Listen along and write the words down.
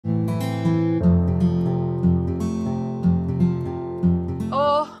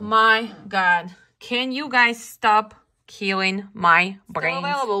my God. Can you guys stop killing my brain? Still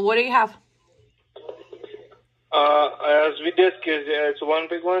available. What do you have? As we discussed, it's one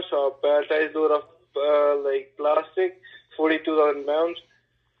big one, so palletized load of like plastic, 42,000 pounds.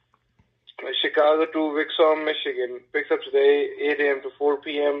 Chicago to Wixom, Michigan. Picks up today, 8 a.m. to 4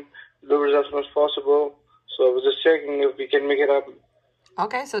 p.m. Delivers as soon as possible. So I was just checking if we can make it happen.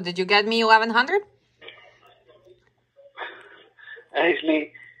 Okay, so did you get me 1,100?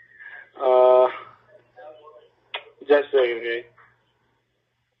 Actually, just a second, okay?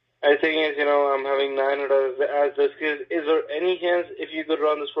 I think is, I'm having 900 as this case. Is there any chance if you could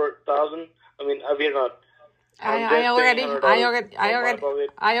run this for 1,000? I mean, we're not. I already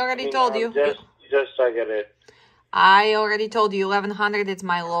told you. Just I get it. I already told you 1,100 is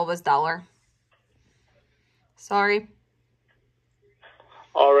my lowest dollar. Sorry.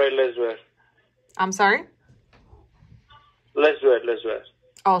 All right, let's do it. I'm sorry? Let's do it.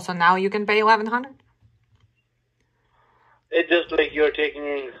 Oh, so now you can pay 1,100? It's just like you're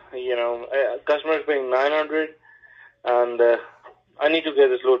taking, customers paying 900, and I need to get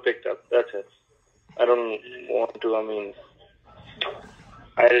this load picked up. That's it. I don't want to.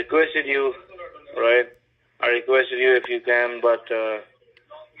 I requested you, right? I requested you if you can, but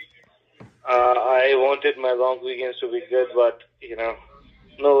I wanted my long weekends to be good, but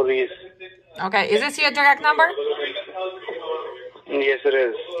no reason. Okay, is this your direct number? Yes, it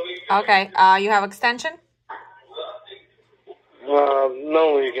is. Okay, you have extension?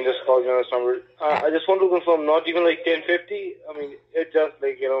 No, you can just call me on this number. I just want to confirm, not even like 1050. It's just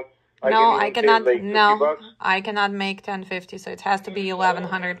like I cannot. Like no, I cannot make 1050. So it has to be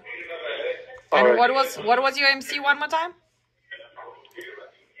 1,100. And right. What was your MC one more time?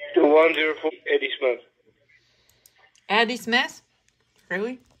 2104 Eddie Smith. Eddie Smith?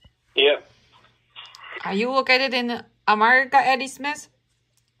 Really? Yeah. Are you located in America, Eddie Smith?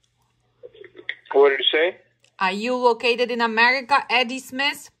 What did you say? Are you located in America, Eddie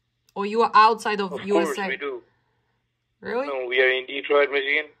Smith? Or you are outside of USA? Of course, we do. Really? No, we are in Detroit,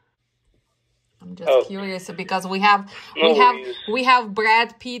 Michigan. I'm just curious because we have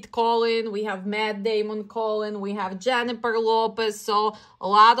Brad Pitt calling, we have Matt Damon calling, we have Jennifer Lopez. So a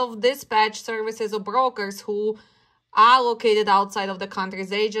lot of dispatch services or brokers who are located outside of the country,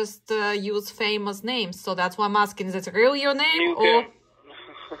 they just use famous names. So that's why I'm asking: is it really your name or?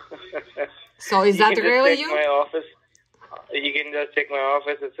 So is that really you? My office. You can just check my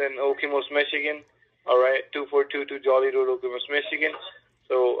office. It's in Okemos, Michigan. All right, 2422 Jolly Road, Okemos, Michigan.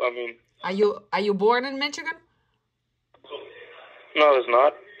 So Are you born in Michigan? No, it's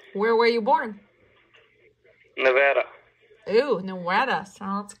not. Where were you born? Nevada. Ooh, Nevada.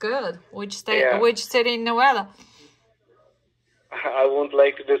 Sounds good. Which state? Yeah. Which city in Nevada? I won't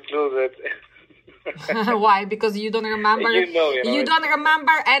like to disclose it. Why? Because you don't remember? You don't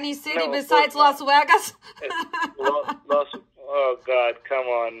remember any city besides Las Vegas? Oh, God. Come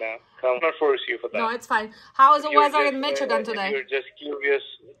on now. I'm not force you for that. No, it's fine. How is the weather in Michigan today? You're just curious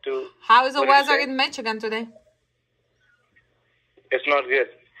to... How is the weather in Michigan today? It's not good.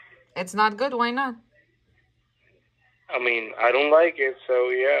 It's not good? Why not? I don't like it, so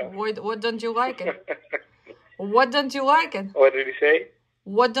yeah. What don't you like it? What don't you like it? What did he say?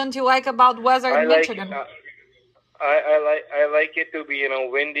 What don't you like about weather in Michigan? I like it to be,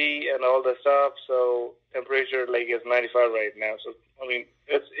 windy and all the stuff, so temperature is 95 right now. So,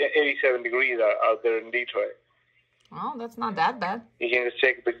 it's 87 degrees out there in Detroit. Oh, that's not that bad. You can just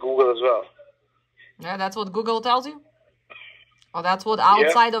check the Google as well. Yeah, that's what Google tells you? Or that's what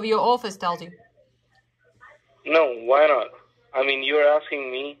outside of your office tells you? No, why not? You're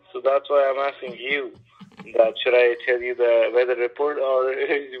asking me, so that's why I'm asking you. That should I tell you the weather report, or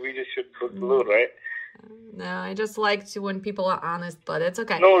we just should put blue, right? No, I just like to when people are honest, but it's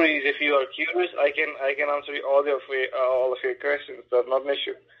okay. No worries. If you are curious, I can answer all of your questions. That's not an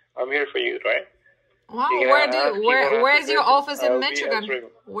issue. I'm here for you, right? Wow. Where's your office in Michigan?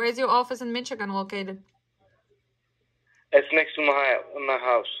 Where's your office in Michigan located? It's next to my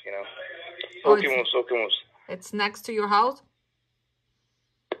house. Okemos. It's next to your house?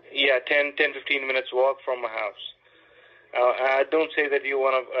 Yeah, 15 minutes walk from my house. Don't say that you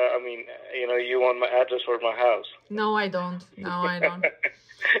want to, you want my address for my house. No, I don't.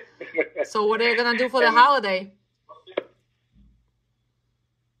 So what are you going to do for the holiday?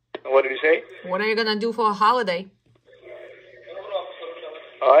 What did you say? What are you going to do for a holiday?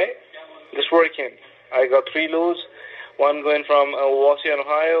 Just working. I got 3 loads. One going from Waukegan,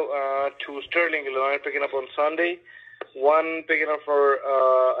 Ohio to Sterling, Illinois, picking up on Sunday. One picking up for,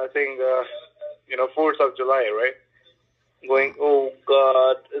 4th of July, right? Going, oh,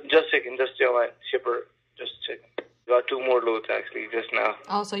 God. Just a second. Just tell my shipper. Just a second. got 2 more loads actually just now.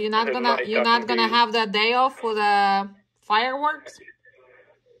 Oh, so you're not gonna have that day off for the fireworks?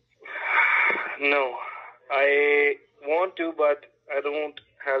 No, I want to, but I don't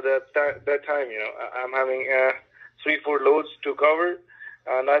have that time. I'm having 3-4 loads to cover,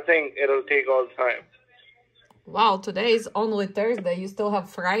 and I think it'll take all the time. Wow, today is only Thursday. You still have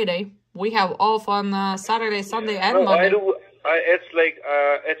Friday. We have off on Saturday, Sunday, and Monday. I do.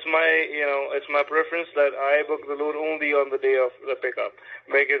 It's my preference that I book the load only on the day of the pickup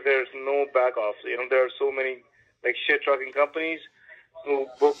because there's no back offs. There are so many shit trucking companies who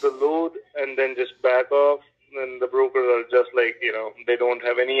book the load and then just back off, and the brokers are just they don't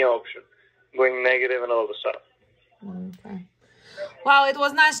have any option, going negative and all the stuff. Okay. Well, it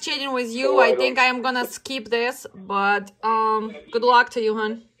was nice chatting with you. I think I am gonna skip this, but good luck to you,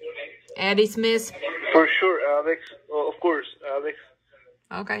 hon. Eddie Smith. For sure, Alex. Of course, Alex.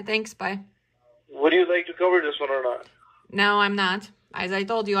 Okay, thanks. Bye. Would you like to cover this one or not? No, I'm not. As I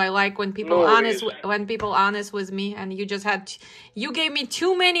told you, I like when people honest with me, and you gave me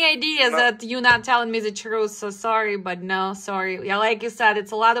too many ideas that you're not telling me the truth. So sorry, but no, sorry. Yeah, like you said,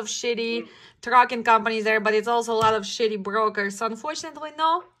 it's a lot of shitty trucking companies there, but it's also a lot of shitty brokers. So unfortunately,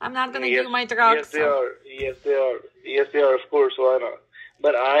 no, I'm not gonna give my truck. Yes, they are. Yes, they are. Yes, they are. Of course, why not?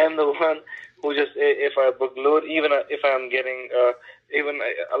 But I am the one who just, if I book load, even if I'm getting,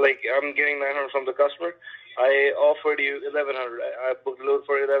 I'm getting 900 from the customer, I offered you 1,100. I booked load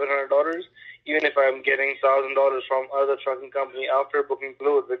for $1,100. Even if I'm getting $1,000 from other trucking company after booking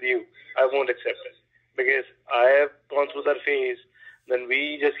load with you, I won't accept it because I have gone through that phase. Then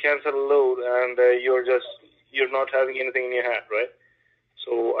we just cancel a load, and you're not having anything in your hand, right?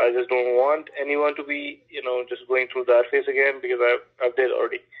 So I just don't want anyone to be, just going through that phase again because I've did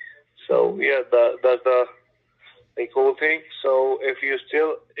already. So yeah, that's the whole thing. So if you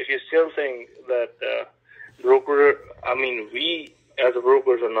still think that broker, we as a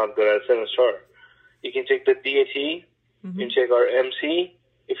brokers are not good at 7-star. You can check the DAT, you can check our MC.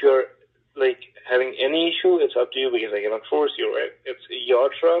 If you're having any issue, it's up to you because I cannot force you, right? It's your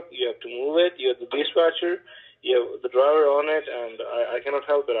truck, you have to move it, you have the dispatcher, you have the driver on it, and I cannot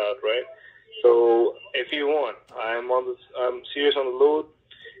help it out, right? So if you want, I'm serious on the load.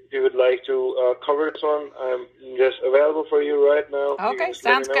 If you would like to cover this one, I'm just available for you right now. Okay,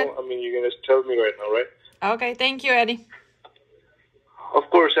 sounds good. You can just tell me right now, right? Okay, thank you, Eddie. Of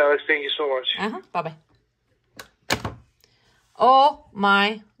course, Alex. Thank you so much. Bye-bye. Oh,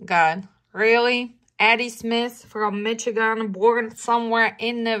 my God. Really? Eddie Smith from Michigan, born somewhere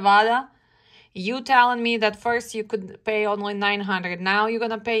in Nevada. You telling me that first you could pay only $900. Now you're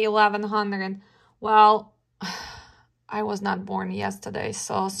going to pay $1,100. Well, I was not born yesterday,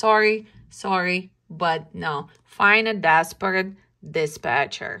 so sorry, but no. Find a desperate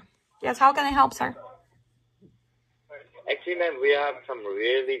dispatcher. Yes, how can I help, sir? Actually, ma'am, we have some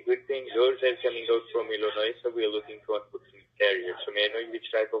really good things. Loads are coming out from Illinois, so we are looking to put some carriers. So may I know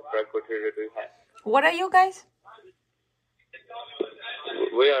which type of truck or trailer do you have? What are you guys?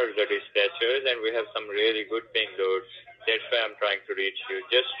 We are the dispatchers, and we have some really good paying loads. That's why I'm trying to reach you.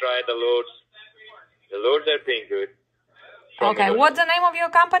 Just try the loads. The loads are paying good. Okay, what's the name of your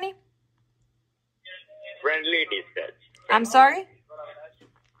company? Friendly Dispatch. I'm sorry?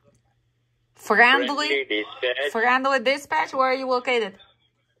 Friendly Dispatch. Friendly Dispatch? Where are you located?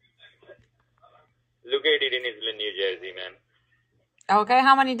 Located in Islip, New Jersey, ma'am. Okay,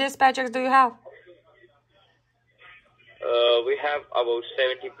 how many dispatchers do you have? We have about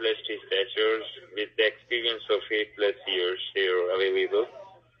 70 plus dispatchers with the experience of 8+ years here available.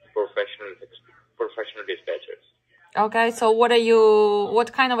 Professional dispatchers. Okay, so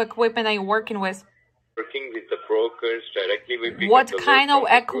what kind of equipment are you working with? Working with the brokers directly. What kind of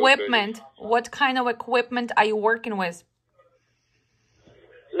equipment are you working with?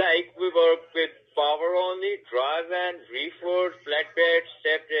 Like we work with power only, dry van, reefer, flatbed,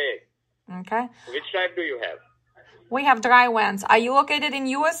 step deck. Okay. Which type do you have? We have dry vans. Are you located in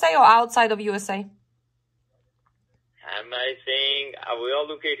USA or outside of USA? Am I saying we are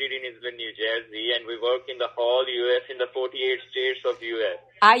located in Islip, New Jersey, and we work in the whole U.S. in the 48 states of U.S.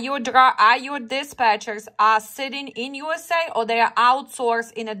 Are your dispatchers sitting in USA or they are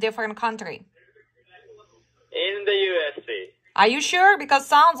outsourced in a different country? In the USA. Are you sure? Because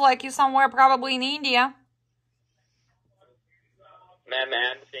sounds like you somewhere probably in India. Ma'am,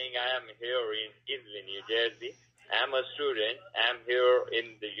 I'm saying I am here in Islip, New Jersey. I'm a student. I'm here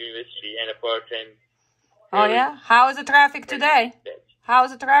in the university and a part-time. Oh, yeah? How is the traffic today? How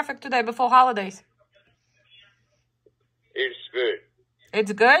is the traffic today before holidays? It's good.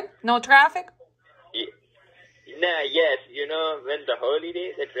 It's good? No traffic? Yes. When the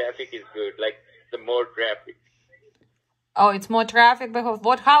holiday, the traffic is good. Like, the more traffic. Oh, it's more traffic. But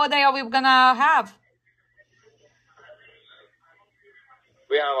what holiday are we gonna have?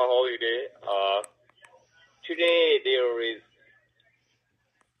 We have a holiday.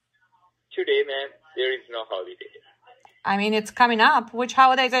 Today, ma'am, there is no holiday. I mean, it's coming up. Which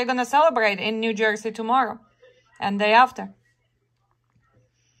holidays are you gonna celebrate in New Jersey tomorrow and day after?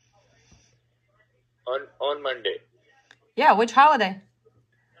 On Monday. Yeah, which holiday?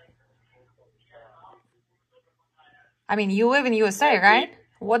 I mean, you live in USA, right?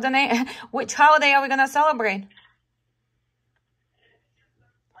 What the name? Which holiday are we gonna celebrate?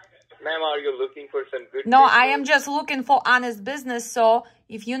 Ma'am, are you looking for some good? No, I am just looking for honest business. So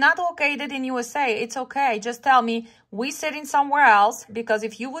if you're not located in USA, it's okay. Just tell me we sitting somewhere else, because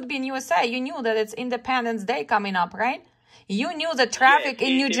if you would be in USA, you knew that it's Independence Day coming up, right? You knew the traffic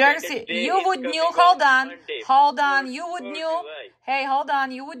in New Jersey. You would knew. Hold on. You would knew. Hey, hold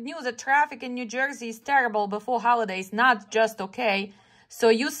on. You would knew the traffic in New Jersey is terrible before holidays, not just okay. So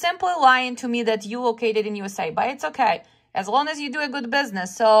you simply lying to me that you located in USA, but it's okay as long as you do a good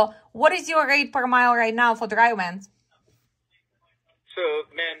business. So what is your rate per mile right now for dry vans? So,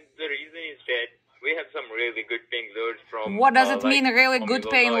 ma'am, the reason is that we have some really good paying loads from. What does it mean, really good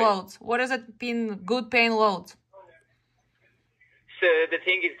paying loads? What does it mean, good paying loads? So the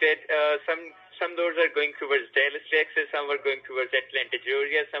thing is that some loads are going towards Dallas, Texas, some are going towards Atlanta,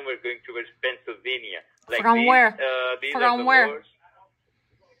 Georgia, some are going towards Pennsylvania. From where? From where?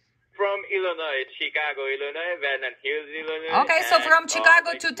 From Illinois, Chicago, Illinois, Vernon Hills, Illinois. Okay, so from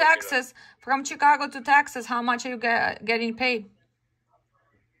Chicago to Texas, how much are you getting paid?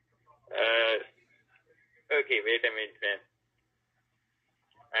 Okay, wait a minute, man.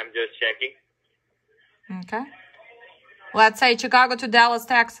 I'm just checking. Okay. Let's say Chicago to Dallas,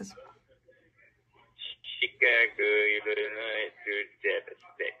 Texas. Chicago, Illinois to Dallas,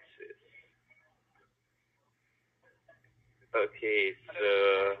 Texas. Okay,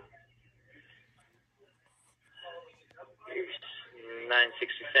 so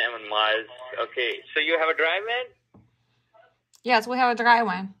 967 miles. Okay, so you have a dry van? Yes, we have a dry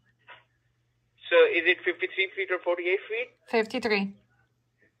van. So is it 53 feet or 48 feet? 53.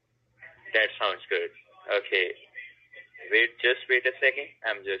 That sounds good. Okay. Just wait a second.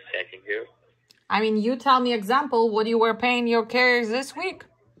 I'm just checking here. I mean, you tell me example what you were paying your carriers this week.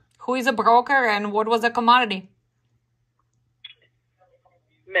 Who is a broker and what was the commodity?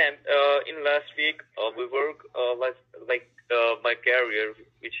 Ma'am, in last week, we work my carrier,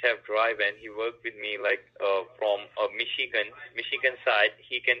 which have drive, and he worked with me from Michigan side.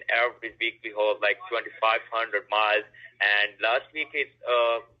 He can average weekly haul like 2,500 miles, and last week his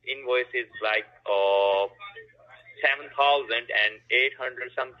invoice is like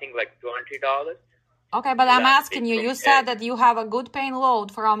 7,800 something, like $20. Okay, but I'm asking you, you said that you have a good paying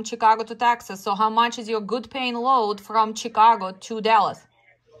load from Chicago to Texas. So how much is your good paying load from Chicago to Dallas?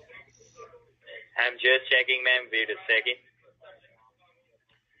 I'm just checking, ma'am. Wait a second.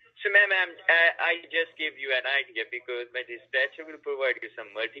 So, ma'am, I just give you an idea because my dispatcher will provide you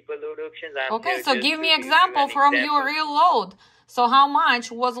some multiple load options. Okay, so give me example from your real load. So how much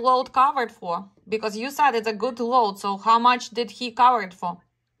was load covered for? Because you said it's a good load. So how much did he cover it for?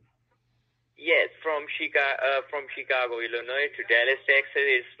 Yes, from Chicago, Illinois to Dallas, Texas,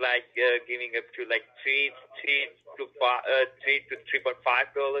 it's like giving up to like $3 to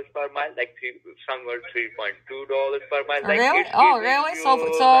 $3.5 per mile, like somewhere $3.2 per mile. Like really? Oh, really?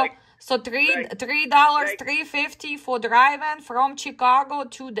 So $3.50 for driving from Chicago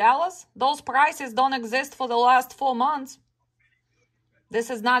to Dallas. Those prices don't exist for the last 4 months. This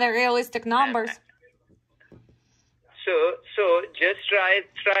is not a realistic numbers. So just try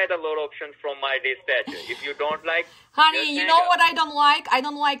the load option from my dispatcher. If you don't like, honey, you know what I don't like? I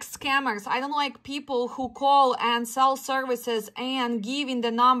don't like scammers. I don't like people who call and sell services and giving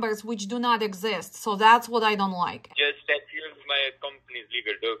the numbers which do not exist. So that's what I don't like. Just that here's my company's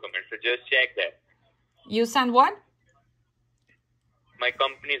legal documents. So just check that. You send what? My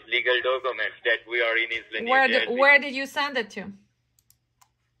company's legal documents that we are in Island. Where did you send it to?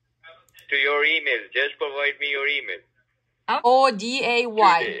 To your email. Just provide me your email. ODAY.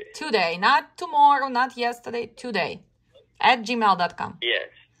 Today. Not tomorrow, not yesterday. Today. @gmail.com. Yes.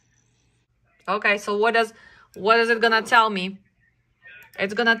 Okay, so what is it gonna tell me?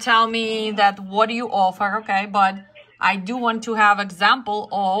 It's gonna tell me that what do you offer, okay, but I do want to have example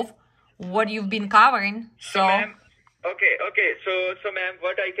of what you've been covering. So ma'am, okay. So ma'am,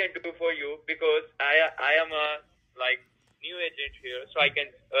 what I can do for you, because I am a new agent here, so I can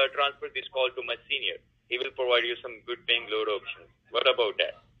transfer this call to my senior. He will provide you some good paying load options. What about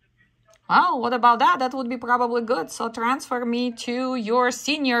that? Oh, what about that? That would be probably good. So transfer me to your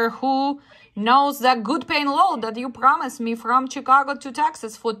senior who knows that good paying load that you promised me from Chicago to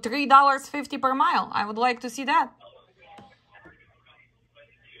Texas for $3.50 per mile. I would like to see that.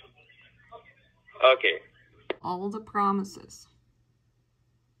 Okay. All the promises.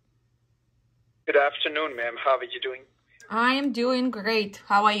 Good afternoon, ma'am. How are you doing? I am doing great.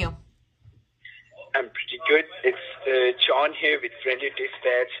 How are you? I'm pretty good. It's John here with Friendly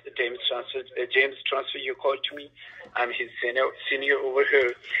Dispatch. James Transfer, you called to me. I'm his senior over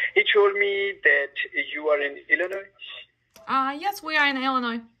here. He told me that you are in Illinois. Yes, we are in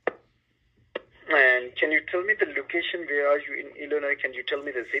Illinois. And can you tell me the location? Where are you in Illinois? Can you tell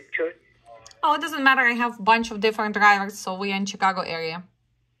me the zip code? Oh, it doesn't matter. I have a bunch of different drivers, so we are in Chicago area.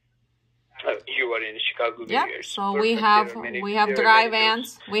 You are in Chicago area. Yeah, so we have dry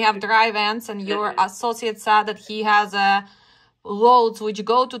vans. We have dry vans, and your associate said that he has loads which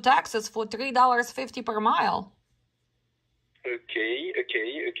go to Texas for $3.50 per mile. Okay. I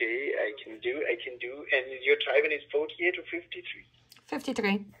can do. And your driving is 48 or 53?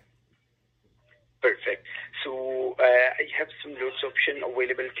 53. Perfect. So I have some loads option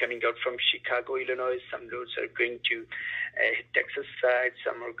available coming out from Chicago, Illinois. Some loads are going to Texas side.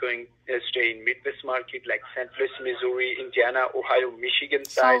 Some are going to stay in Midwest market like St. Louis, Missouri, Indiana, Ohio, Michigan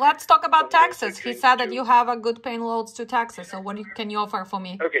side. So let's talk about Texas. He said that you have a good paying loads to Texas. So what can you offer for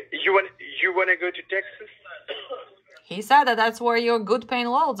me? Okay. You want to go to Texas? He said that that's where your good paying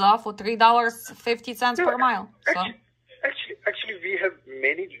loads are for $3.50 per mile. So. Actually, we have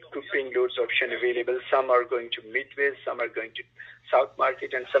many good paying loads option available. Some are going to Midwest, some are going to South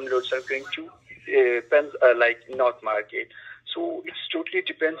Market, and some loads are going to like North Market. So it totally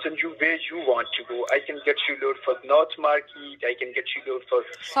depends on you where you want to go. I can get you load for North Market. I can get you load for.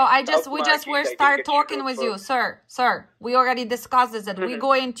 So we start talking with you, sir. We already discussed this that we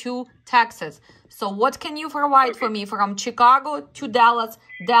go into Texas. So what can you provide for me from Chicago to Dallas,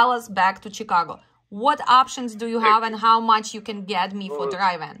 Dallas back to Chicago? What options do you have, and how much you can get me for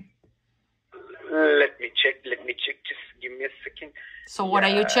driving? Let me check. Just give me a second. So what are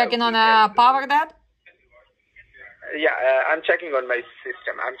you checking on a power dad? Yeah, I'm checking on my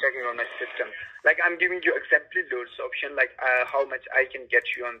system. Like I'm giving you exemplary loads option, like how much I can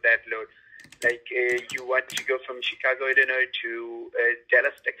get you on that load. Like you want to go from Chicago, Illinois to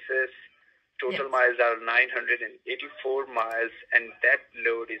Dallas, Texas. Total miles are 984 miles, and that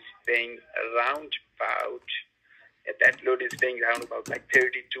load is paying around about like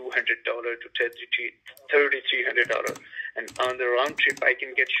 $3,200 to $3,300. And on the round trip, I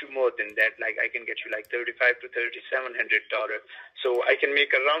can get you more than that. Like I can get you like $3,500 to $3,700. So I can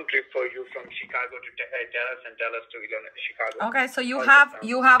make a round trip for you from Chicago to Dallas and Dallas to Illinois, Chicago. Okay, so you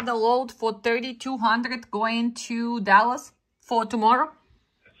have the load for $3,200 going to Dallas for tomorrow.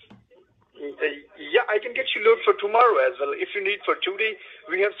 Yeah, I can get you load for tomorrow as well. If you need for today,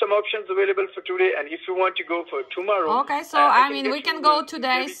 we have some options available for today. And if you want to go for tomorrow... Okay, so we can go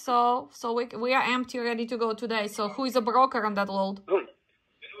today. So we are empty, ready to go today. So who is a broker on that load?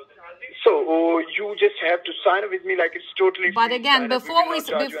 So you just have to sign up with me, like it's totally free. But again, before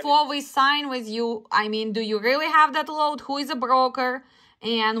we sign with you, I mean, do you really have that load? Who is a broker?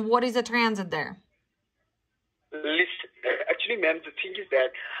 And what is the transit there? Listen, actually, ma'am, the thing is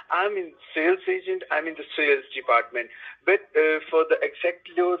that I'm in sales agent. I'm in the sales department. But for the exact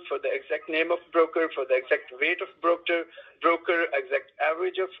load, for the exact name of broker, for the exact rate of broker, exact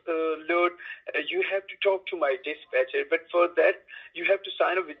average of load, you have to talk to my dispatcher. But for that, you have to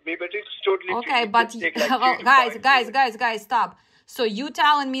sign up with me. But it's totally okay. Free. But guys, stop. So you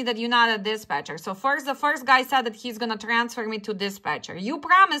telling me that you're not a dispatcher. So the first guy said that he's going to transfer me to dispatcher. You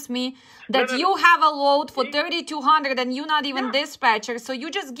promised me that you have a load for $3,200 and you're not even dispatcher. So you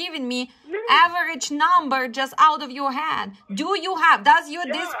just giving me average number just out of your head. Does your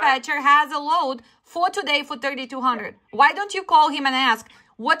dispatcher has a load for today for $3,200? Why don't you call him and ask,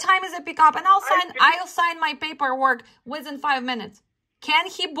 what time is the pickup? And I'll sign my paperwork within 5 minutes. Can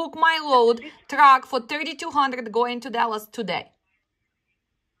he book my load truck for $3,200 going to Dallas today?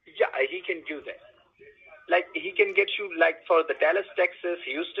 Yeah, he can do that. Like, he can get you, like, for the Dallas, Texas,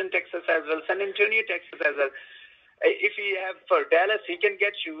 Houston, Texas as well, San Antonio, Texas as well. If he have for Dallas, he can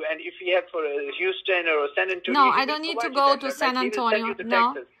get you. And if he have for Houston or San Antonio... No, I don't need to go to San Antonio.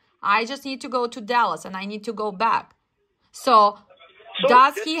 No, I just need to go to Dallas, and I need to go back. So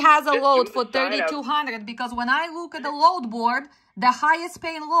does he has a load for $3,200? Because when I look at the load board, the highest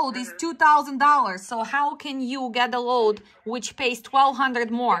paying load is $2,000. So how can you get a load which pays $1,200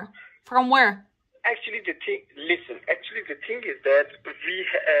 more? From where? Actually, the thing is that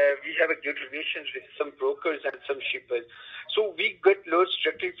we have a good relations with some brokers and some shippers. So we get loads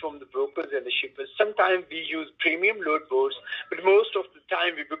directly from the brokers and the shippers. Sometimes we use premium load boards, but most of the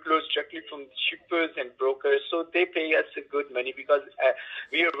time we book loads directly from the shippers and brokers. So they pay us a good money because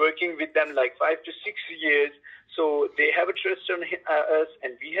we are working with them like 5 to 6 years. So they have a trust on us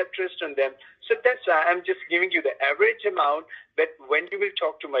and we have trust on them. So that's why I'm just giving you the average amount. But when you will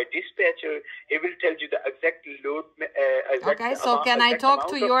talk to my dispatcher, he will tell you the exact load. Okay, so can I talk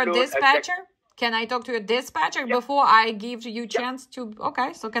to your dispatcher? Can I talk to your dispatcher before I give you chance to?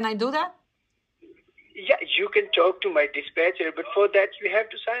 Okay, so can I do that? Yeah, you can talk to my dispatcher, but for that you have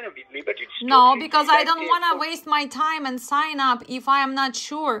to sign up with me. But it's no, because I don't want to waste my time and sign up if I am not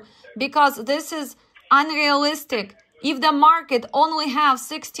sure, because this is unrealistic. If the market only have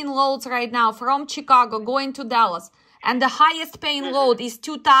 16 loads right now from Chicago going to Dallas, and the highest paying load is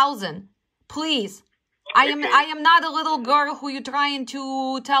 2,000, please. I am not a little girl who you trying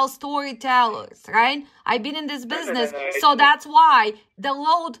to tell storytellers, right? I've been in this business, so that's why the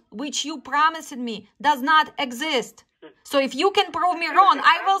load which you promised me does not exist. So if you can prove me wrong,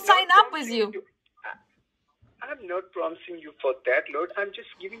 I will sign up with you. I'm not promising you for that load. I'm just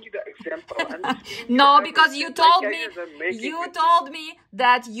giving you the example. No, because you told me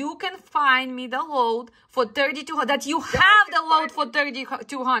that you can find me the load for 3,200. That you have the load for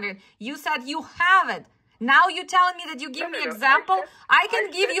 3,200. You said you have it. Now you're telling me that you give me example. I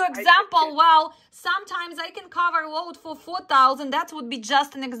can give you example. Well, sometimes I can cover load for 4,000. That would be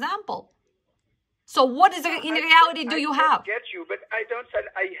just an example. So what is in reality do you have? I can get you, but I don't said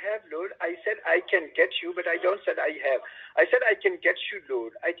I have load. I said I can get you, but I don't said I have. I said I can get you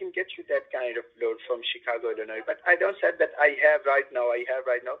load. I can get you that kind of load from Chicago, Illinois. But I don't said that I have right now. I have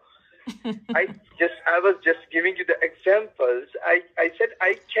right now. I was just giving you the examples. I said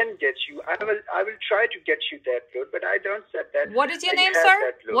I can get you. I will try to get you that load, but I don't said that. What is your name,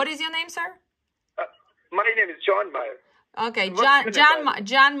 sir? What is your name, sir? My name is John Meyer. Okay,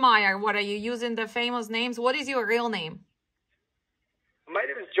 John Meyer. What are you using the famous names? What is your real name? My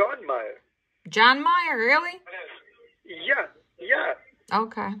name is John Meyer. John Meyer, really? Yeah.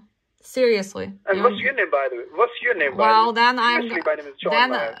 Okay. Seriously. And what's your name, by the way? What's your name, well, by the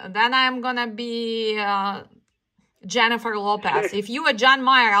way? Then I'm gonna be Jennifer Lopez. If you are John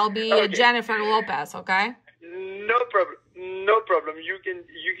Meyer, I'll be Jennifer Lopez. Okay. No problem. You can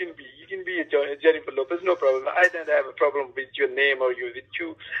be Jennifer Lopez. No problem. I don't have a problem with your name or with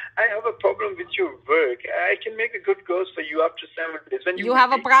you. I have a problem with your work. I can make a good goals for you after 7 days. When you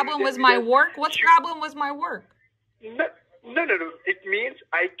have a problem with my work? What's the problem with my work? No. It means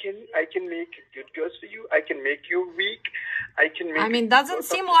I can make good goals for you. I can make you weak. I mean, doesn't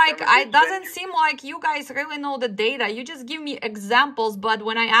seem like you guys really know the data. You just give me examples, but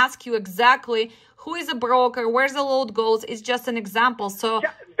when I ask you exactly who is a broker, where the load goes, it's just an example. So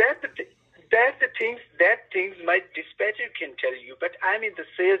yeah, that's the things my dispatcher can tell you. But I'm in the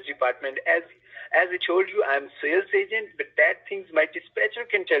sales department. As I told you, I'm sales agent, but that things my dispatcher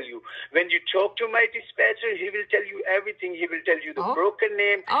can tell you. When you talk to my dispatcher, he will tell you everything. He will tell you the broker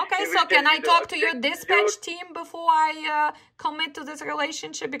name. Okay, so can I talk to your dispatch team before I commit to this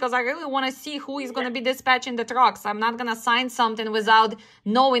relationship? Because I really want to see who is going to be dispatching the trucks. I'm not going to sign something without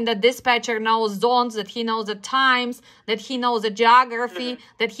knowing that dispatcher knows zones, that he knows the times, that he knows the geography,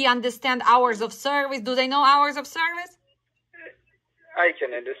 that he understands hours of service. Do they know hours of service? I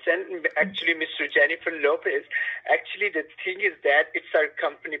can understand. Actually, Mr. Jennifer Lopez, actually the thing is that it's our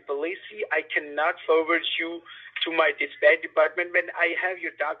company policy. I cannot forward you to my dispatch department when I have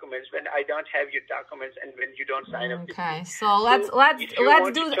your documents, when I don't have your documents, and when you don't sign up. Okay, so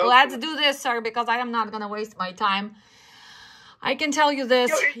let's do this, sir, because I am not gonna waste my time. I can tell you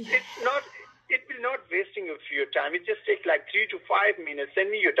this. It will not wasting of your time. It just takes like 3 to 5 minutes.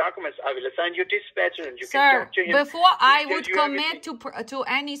 Send me your documents. I will assign your dispatcher and you can talk to him. Before I would commit to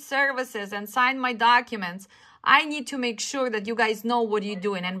any services and sign my documents, I need to make sure that you guys know what you're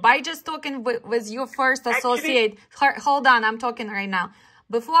doing. And by just talking with your first associate, hold on, I'm talking right now.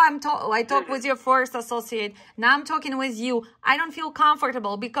 Before I talk with your first associate, now I'm talking with you. I don't feel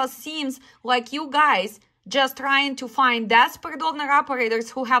comfortable because seems like you guys just trying to find desperate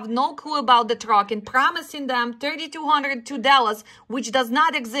owner-operators who have no clue about the truck and promising them $3,200 to Dallas, which does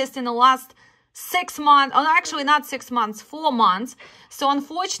not exist in the last 6 months, or actually not 6 months, 4 months. So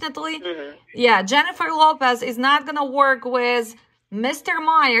unfortunately, Jennifer Lopez is not going to work with Mr.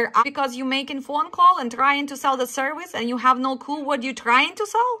 Meyer because you're making phone call and trying to sell the service and you have no clue what you're trying to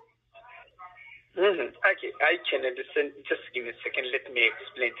sell? Okay, I can understand. Just give me a second. Let me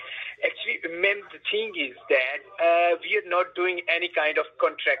explain. Actually, ma'am, the thing is that we are not doing any kind of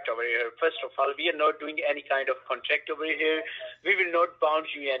contract over here. First of all, we are not doing any kind of contract over here. We will not bound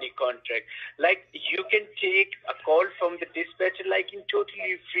you any contract. Like, you can take a call from the dispatcher, like in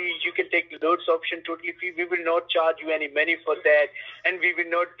totally free. You can take loads option totally free. We will not charge you any money for that, and we will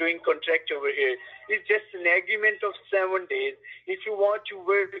not doing contract over here. It's just an agreement of 7 days. If you want to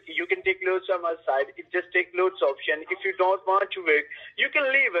work, you can take loads from our side. It just take loads option. If you don't want to work, you can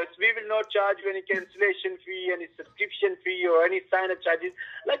leave us. We will not charge you any cancellation fee, any subscription fee, or any sign-up charges.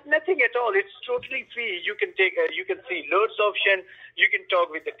 Like, nothing at all. It's totally free. You can take, you can see loads option. You can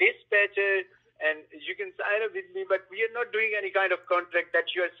talk with the dispatcher, and you can sign up with me. But we are not doing any kind of contract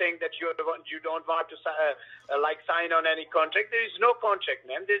that you are saying that you don't want to sign on any contract. There is no contract,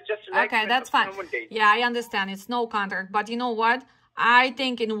 ma'am. There's just an okay, that's fine. Yeah, I understand. It's no contract. But you know what? I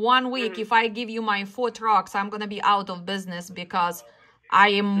think in 1 week, if I give you my 4 trucks, I'm going to be out of business because I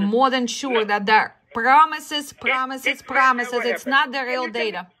am more than sure that there are promises. It's not the real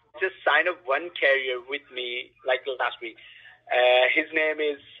data. Just sign up one carrier with me like last week. His name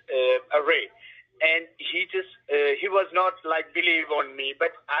is Ray. And he was not like believe on me,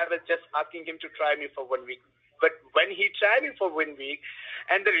 but I was just asking him to try me for 1 week. But when he tried me for 1 week,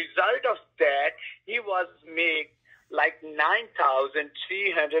 and the result of that, he was make like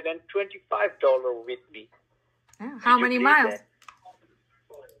 $9,325 with me. How many miles? That?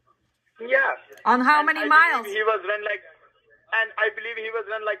 Yeah. On how many miles? He was run like, and I believe he was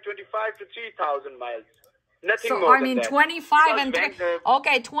run like 25 to 3,000 miles. Nothing so more I mean, than 25 and 3.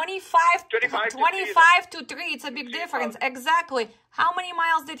 Okay, 25 to 3. It's a big difference. Exactly. How many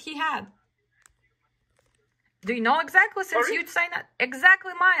miles did he have? Do you know exactly since you'd signed that?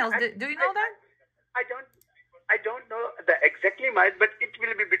 Exactly miles. Do you know that? I don't know the exactly miles, but it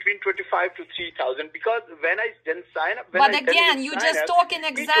will be between 25 to 3,000 because when I then sign up. But again, you just talk in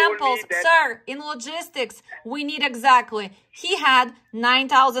examples, sir. In logistics, we need exactly. He had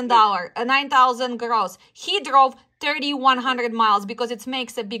 $9,000 gross. He drove 3,100 miles because it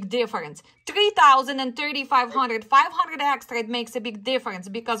makes a big difference. 3,000 and 3,500, 500 extra. It makes a big difference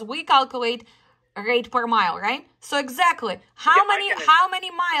because we calculate rate per mile, right? So exactly, how many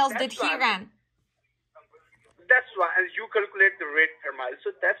miles did he run? That's why, as you calculate the rate per mile.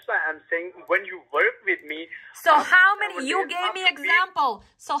 So that's why I'm saying when you work with me. So how many? You gave me example.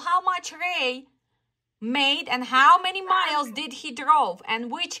 So how much Ray made and how many miles did he drove and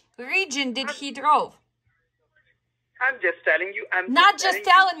which region did he drove? I'm just telling you. I'm not just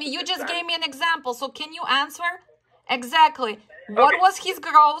telling me. You just gave me an example. So can you answer exactly? What was his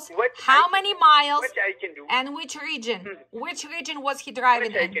gross? How many miles? What I can do. And which region? Which region was he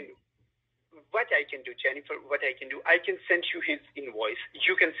driving in? What I can do, Jennifer, I can send you his invoice.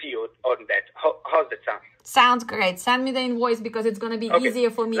 You can see on that. How's that sound? Sounds great. Send me the invoice because it's going to be easier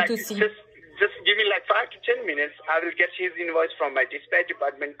for me to see. Just give me like 5 to 10 minutes. I will get his invoice from my dispatch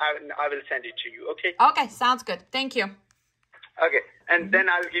department. I will send it to you, okay? Okay, sounds good. Thank you. Okay, and then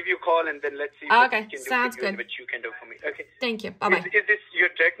I'll give you a call and then let's see what you can do sounds good. What you can do for me. Okay. Thank you. Bye-bye. Is this your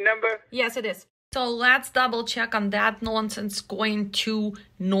direct number? Yes, it is. So let's double check on that nonsense going to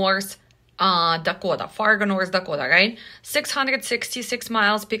North Dakota, Fargo, North Dakota, right? 666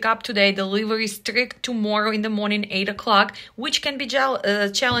 miles, pick up today, delivery strict tomorrow in the morning, 8 o'clock, which can be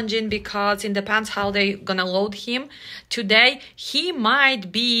challenging because it depends how they gonna load him. Today, he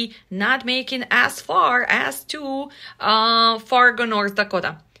might be not making as far as to Fargo, North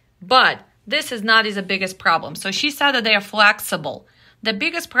Dakota. But this is not the biggest problem. So she said that they are flexible. The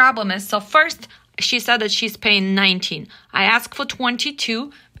biggest problem is, so first, she said that she's paying 19. I asked for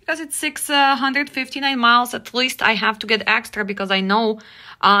 22. Because it's 659 miles, at least I have to get extra because I know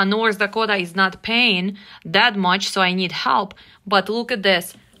North Dakota is not paying that much, so I need help. But look at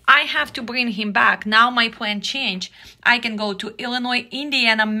this. I have to bring him back. Now my plan changed. I can go to Illinois,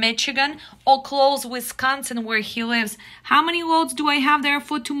 Indiana, Michigan, or close Wisconsin where he lives. How many loads do I have there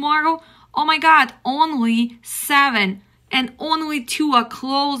for tomorrow? Oh my God, only 7. And only 2 are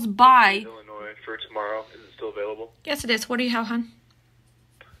close by. Illinois for tomorrow. Is it still available? Yes, it is. What do you have, hon?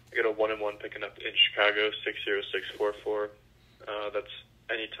 I got a 1-and-1 picking up in Chicago, 60644. That's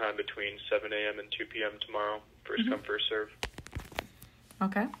any time between 7 a.m. and 2 p.m. tomorrow. First come, first serve.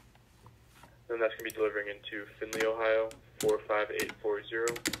 Okay. Then that's going to be delivering into Findlay, Ohio,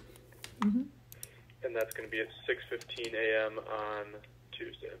 45840. And that's going to be at 6:15 a.m. on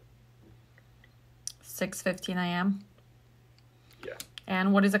Tuesday. 6:15 a.m.? Yeah.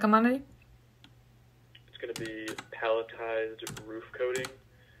 And what is the commodity? It's going to be palletized roof coating.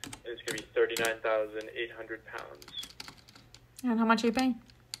 And it's going to be 39,800 pounds. And how much are you paying?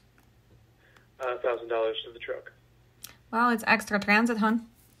 $1,000 to the truck. Well, it's extra transit, hon.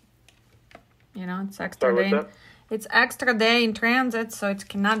 You know, it's extra Sorry, day. what's that? It's extra day in transit, so it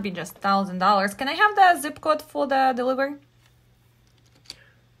cannot be just $1,000. Can I have the zip code for the delivery?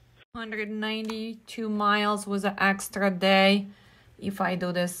 192 miles with an extra day. If I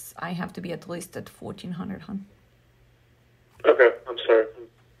do this, I have to be at least at 1,400, hon. Okay, I'm sorry.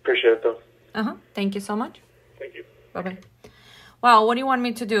 Appreciate it, though. Thank you so much. Thank you. Bye-bye. Well, what do you want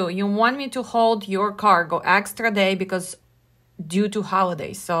me to do? You want me to hold your cargo extra day because due to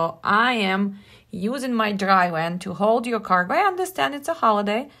holidays. So I am using my dry van to hold your cargo. I understand it's a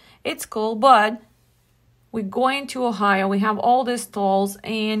holiday. It's cool, but we're going to Ohio. We have all these tolls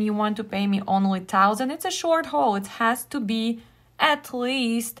and you want to pay me only $1,000. It's a short haul. It has to be at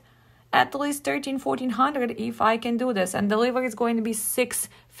least 1,300-1,400 if I can do this. And delivery is going to be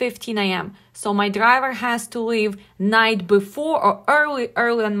 6:15 a.m. So my driver has to leave night before or early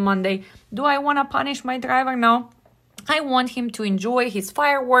on Monday. Do I want to punish my driver? No. I want him to enjoy his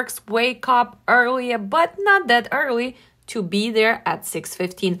fireworks, wake up earlier, but not that early, to be there at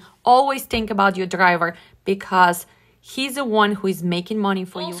 6:15. Always think about your driver because he's the one who is making money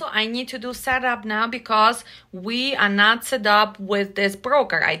for you. Also, I need to do setup now because we are not set up with this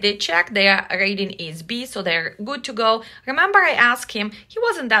broker. I did check. Their rating is B, so they're good to go. Remember, I asked him, he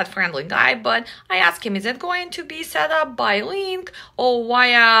wasn't that friendly guy, but I asked him, is it going to be set up by link or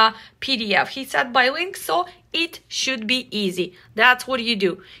via PDF? He said by link, so it should be easy. That's what you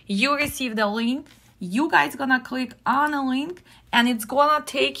do. You receive the link. You guys gonna click on a link and it's gonna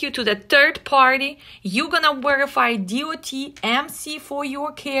take you to the third party. You're gonna verify DOT, MC for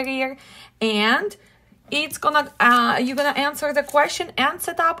your carrier, and it's gonna you're gonna answer the question, and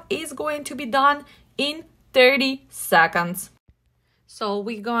setup is going to be done in 30 seconds. So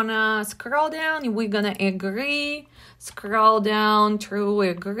we're gonna scroll down, we're gonna agree, scroll down through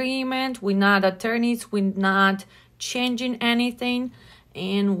agreement. We're not attorneys, we're not changing anything,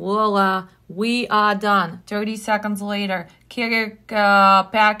 and voila, we are done. 30 seconds later, carrier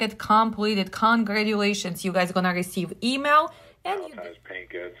packet completed. Congratulations, you guys gonna receive email. And palletized paint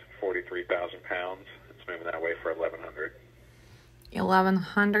goods, 43,000 pounds. It's moving that way for 1,100.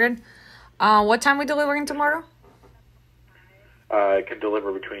 1,100. What time we delivering tomorrow? I can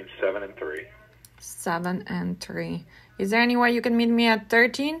deliver between 7 and 3. 7 and 3. Is there any way you can meet me at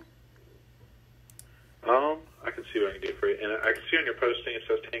 13? I can see what I can do for you. And I can see on your posting it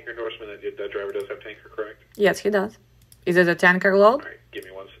says tanker endorsement that driver does have tanker, correct? Yes, he does. Is it a tanker load? All right, give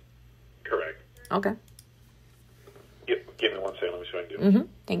me one. Correct. Okay. Give me 1 second. Let me see what I can do.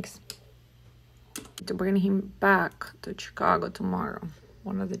 Thanks. To bring him back to Chicago tomorrow.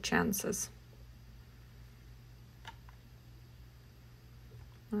 What are the chances?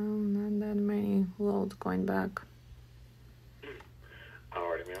 Not that many loads going back.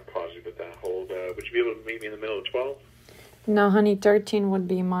 Alrighty, man. Positive with that hold. Would you be able to meet me in the middle of 12? No, honey, 13 would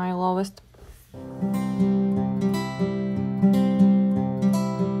be my lowest.